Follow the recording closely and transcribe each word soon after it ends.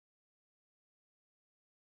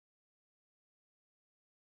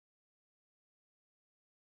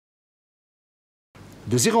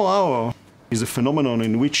The 0 hour is a phenomenon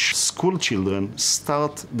in which school children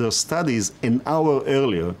start their studies an hour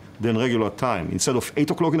earlier than regular time. Instead of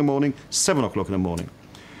 8 o'clock in the morning, 7 o'clock in the morning.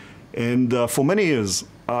 And for many years,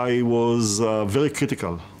 I was very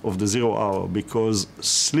critical of the 0 hour because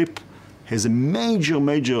sleep has a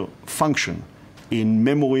major function in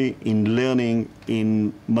memory, in learning,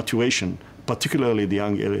 in maturation, particularly the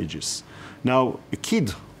young ages. Now, a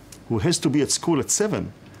kid who has to be at school at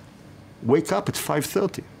 7, wake up at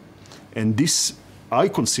 5:30. And this, I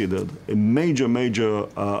considered, a major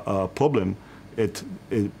problem,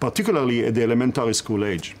 particularly at the elementary school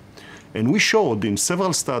age. And we showed in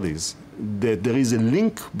several studies that there is a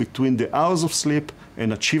link between the hours of sleep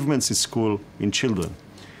and achievements in school in children.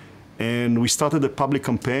 And we started a public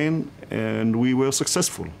campaign, and we were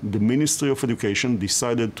successful. The Ministry of Education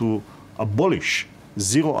decided to abolish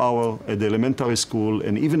 0 hour at the elementary school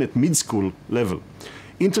and even at mid-school level.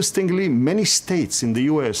 Interestingly, many states in the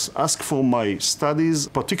US asked for my studies,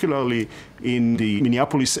 particularly in the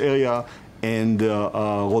Minneapolis area and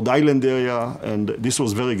Rhode Island area, and this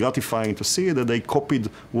was very gratifying to see that they copied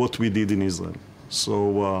what we did in Israel.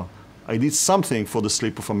 So I did something for the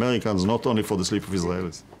sleep of Americans, not only for the sleep of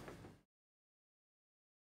Israelis.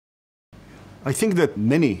 I think that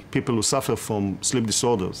many people who suffer from sleep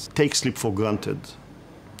disorders take sleep for granted.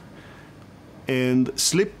 And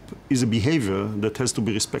sleep is a behavior that has to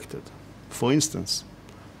be respected. For instance,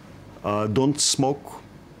 don't smoke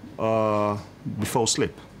before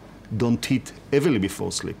sleep. Don't eat heavily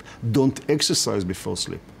before sleep. Don't exercise before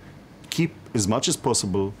sleep. Keep, as much as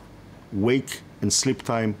possible, wake and sleep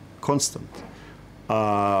time constant.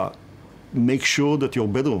 Make sure that your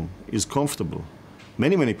bedroom is comfortable.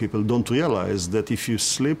 Many people don't realize that if you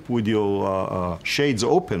sleep with your shades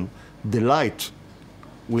open, the light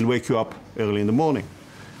will wake you up early in the morning.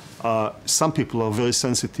 Some people are very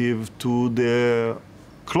sensitive to the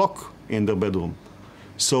clock in their bedroom.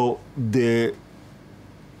 So the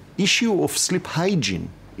issue of sleep hygiene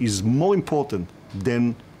is more important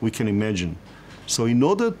than we can imagine. So in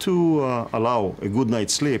order to allow a good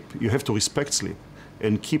night's sleep, you have to respect sleep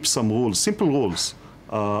and keep some rules, simple rules,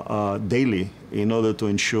 daily in order to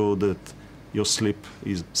ensure that your sleep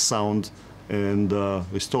is sound and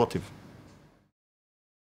restorative.